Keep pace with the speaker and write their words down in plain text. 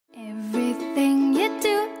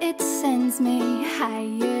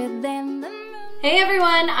higher than the moon. Hey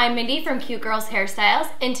everyone, I'm Mindy from Cute Girls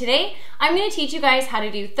Hairstyles, and today I'm going to teach you guys how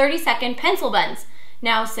to do 30-second pencil buns.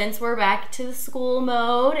 Now, since we're back to the school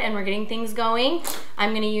mode and we're getting things going,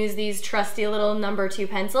 I'm going to use these trusty little number 2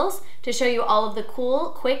 pencils to show you all of the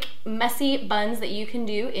cool, quick, messy buns that you can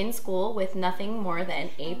do in school with nothing more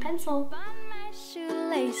than a pencil.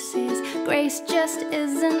 Grace just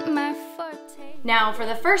isn't my forte. Now, for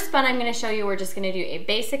the first bun I'm going to show you, we're just going to do a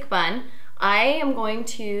basic bun. I am going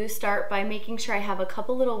to start by making sure I have a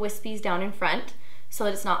couple little wispies down in front so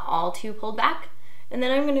that it's not all too pulled back. And then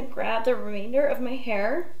I'm going to grab the remainder of my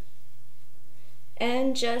hair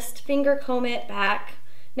and just finger comb it back.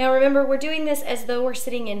 Now remember, we're doing this as though we're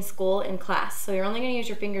sitting in school in class, so you're only going to use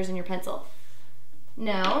your fingers and your pencil.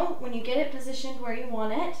 Now, when you get it positioned where you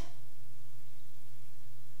want it,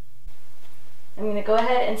 I'm going to go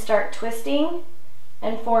ahead and start twisting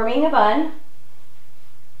and forming a bun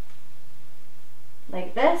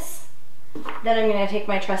like this. Then I'm going to take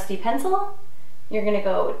my trusty pencil. You're going to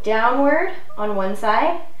go downward on one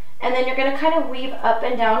side, and then you're going to kind of weave up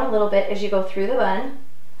and down a little bit as you go through the bun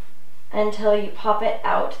until you pop it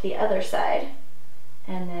out the other side,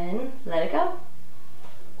 and then let it go,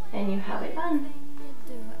 and you have it bun.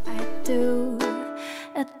 I do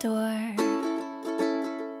adore.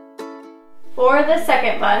 For the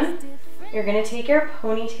second bun, you're going to take your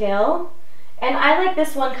ponytail, and I like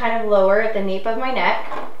this one kind of lower at the nape of my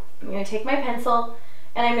neck. I'm going to take my pencil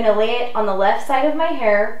and I'm going to lay it on the left side of my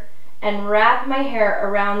hair and wrap my hair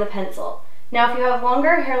around the pencil. Now if you have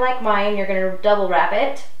longer hair like mine, you're going to double wrap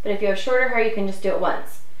it, but if you have shorter hair, you can just do it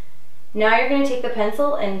once. Now you're going to take the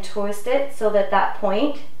pencil and twist it so that that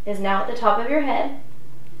point is now at the top of your head,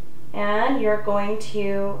 and you're going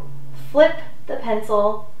to flip the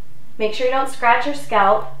pencil. Make sure you don't scratch your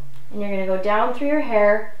scalp, and you're going to go down through your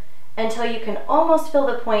hair until you can almost feel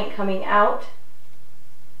the point coming out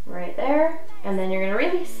right there, and then you're going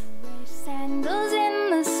to release. Sandals in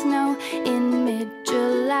the snow in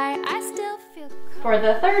mid-July. I still feel cold. For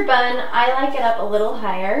the third bun, I like it up a little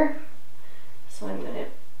higher, so I'm going to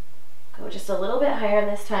go just a little bit higher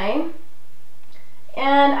this time,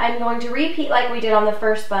 and I'm going to repeat like we did on the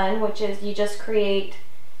first bun, which is you just create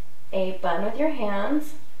a bun with your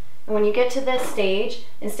hands. And when you get to this stage,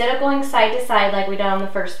 instead of going side to side like we did on the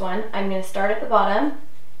first one, I'm going to start at the bottom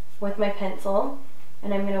with my pencil,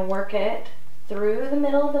 and I'm going to work it through the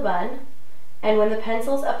middle of the bun. And when the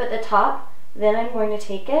pencil's up at the top, then I'm going to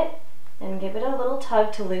take it and give it a little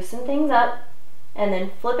tug to loosen things up, and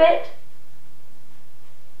then flip it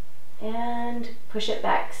and push it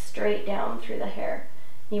back straight down through the hair.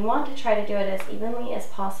 You want to try to do it as evenly as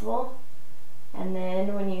possible, and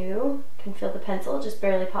then when you can feel the pencil just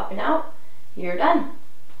barely popping out, you're done.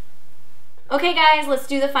 Okay guys, let's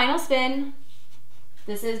do the final spin.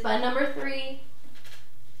 This is bun number 3.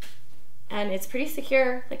 And it's pretty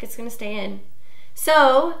secure, like it's gonna stay in.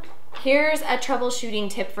 So here's a troubleshooting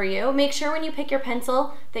tip for you. Make sure when you pick your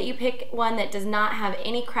pencil that you pick one that does not have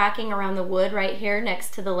any cracking around the wood right here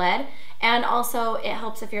next to the lead. And also it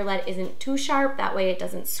helps if your lead isn't too sharp, that way it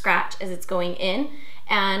doesn't scratch as it's going in.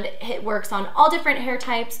 And it works on all different hair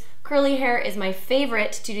types. Curly hair is my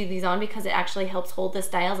favorite to do these on because it actually helps hold the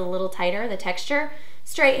styles a little tighter, the texture.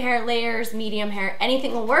 Straight hair, layers, medium hair,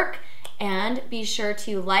 anything will work. And be sure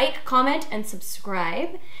to like, comment, and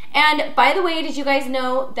subscribe. And by the way, did you guys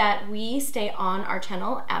know that we stay on our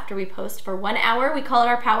channel after we post for 1 hour? We call it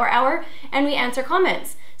our power hour, and we answer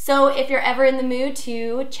comments. So if you're ever in the mood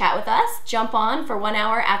to chat with us, jump on for 1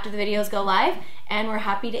 hour after the videos go live, and we're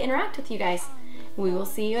happy to interact with you guys. We will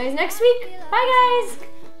see you guys next week. Bye guys!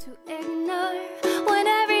 To ignore when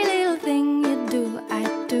every little thing you do,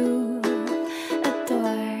 I do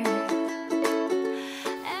adore.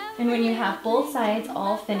 And when you have both sides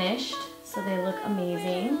all finished, so they look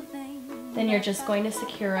amazing, then you're just going to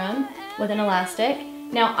secure them with an elastic.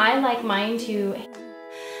 Now I like mine to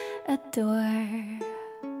Adore.